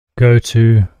Go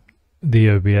to the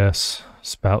OBS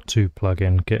Spout-2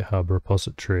 plugin GitHub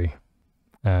repository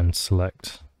and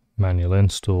select manual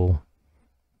install.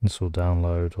 This will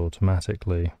download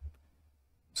automatically.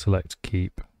 Select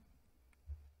keep.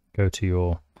 Go to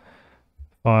your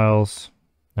files,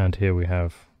 and here we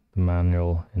have the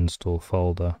manual install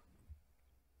folder.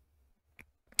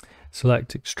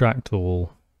 Select extract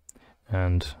all,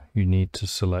 and you need to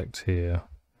select here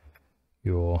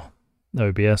your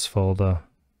OBS folder.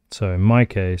 So in my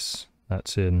case,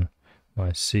 that's in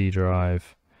my C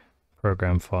drive,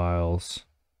 program files,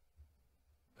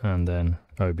 and then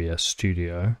OBS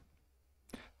Studio.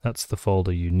 That's the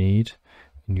folder you need.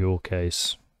 In your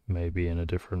case, maybe in a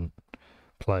different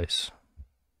place.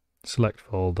 Select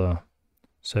folder.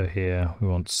 So here we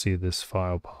want to see this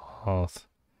file path,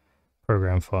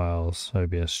 program files,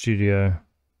 OBS Studio,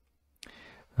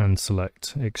 and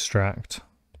select extract.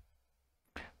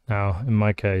 Now in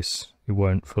my case it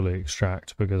won't fully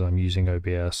extract because I'm using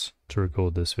OBS to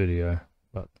record this video,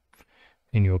 but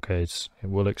in your case it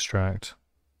will extract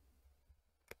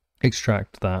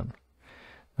that,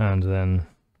 and then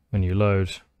when you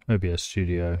load OBS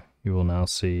Studio you will now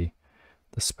see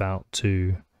the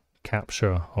Spout-2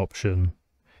 capture option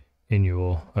in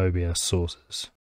your OBS sources.